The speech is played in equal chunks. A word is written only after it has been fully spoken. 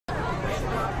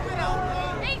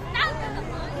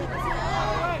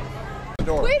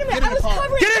door. Wait a minute, I was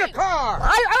covering. Get in the car!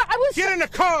 I was. Get in the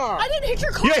car! I didn't hit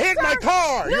your car. You hit my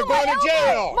car! No, You're going to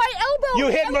jail! My elbow! You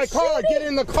hit my car! Get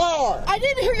in the car! I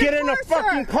didn't hit your car, Get in the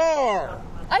fucking car!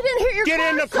 I didn't hit your car, Get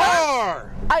in the car!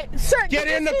 Sir, get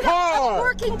in the car! I'm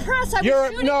working press.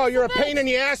 You're a pain in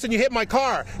the ass and you hit my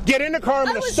car. Get in the car, I'm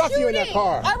going to stuff you in that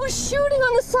car. I was shooting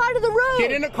on the side of the road.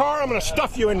 Get in the car, I'm going to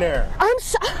stuff you in there.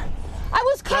 I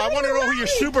was covering I want to know who your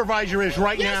supervisor is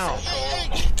right now.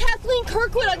 Kathleen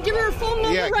Kirkwood, I'll give her her phone number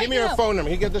right now. Yeah, give me her phone number.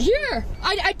 You get this? Here.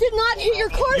 I did not hit your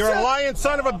car, You're sir. a lying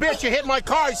son of a bitch. You hit my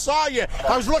car. I saw you.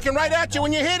 I was looking right at you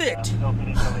when you hit it.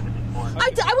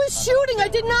 I was shooting. I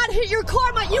did not hit your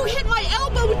car. You hit my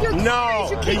elbow with your car. No.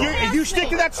 If you stick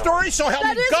to that story, so help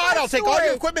me God, I'll take all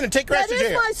your equipment and take the rest of jail.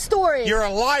 That is my story. You're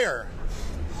a liar.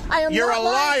 I am You're not a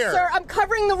liar. Sir. I'm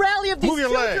covering the rally of these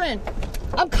children. Leg.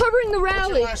 I'm covering the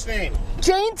rally. What's your last name?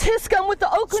 Jane Tiska. I'm with the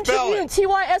Oakland Tribune.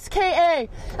 Tyska.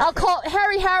 I'll call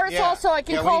Harry Harris also. I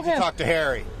can call him. We need to talk to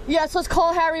Harry. Yes, let's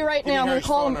call Harry right now. I'm going to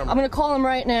call him. I'm going to call him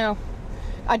right now.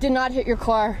 I did not hit your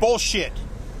car. Bullshit.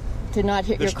 Did not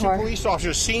hit your car. There's two police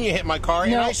officers seen you hit my car,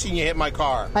 and I seen you hit my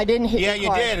car. I didn't hit your car. Yeah,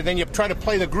 you did, and then you try to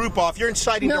play the group off. You're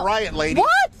inciting the riot, lady.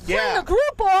 What? Yeah. Playing the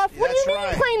group off? What do you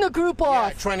mean playing the group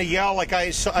off? Yeah, trying to yell like I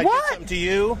did something to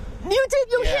you. You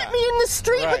did. You hit me in the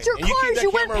street with your cars. You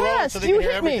went past. So you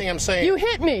hit me. Everything I'm saying. You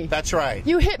hit me. That's right.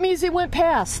 You hit me as it went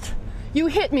past. You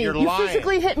hit me. You're you lying.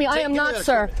 physically hit me. I am not,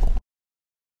 sir.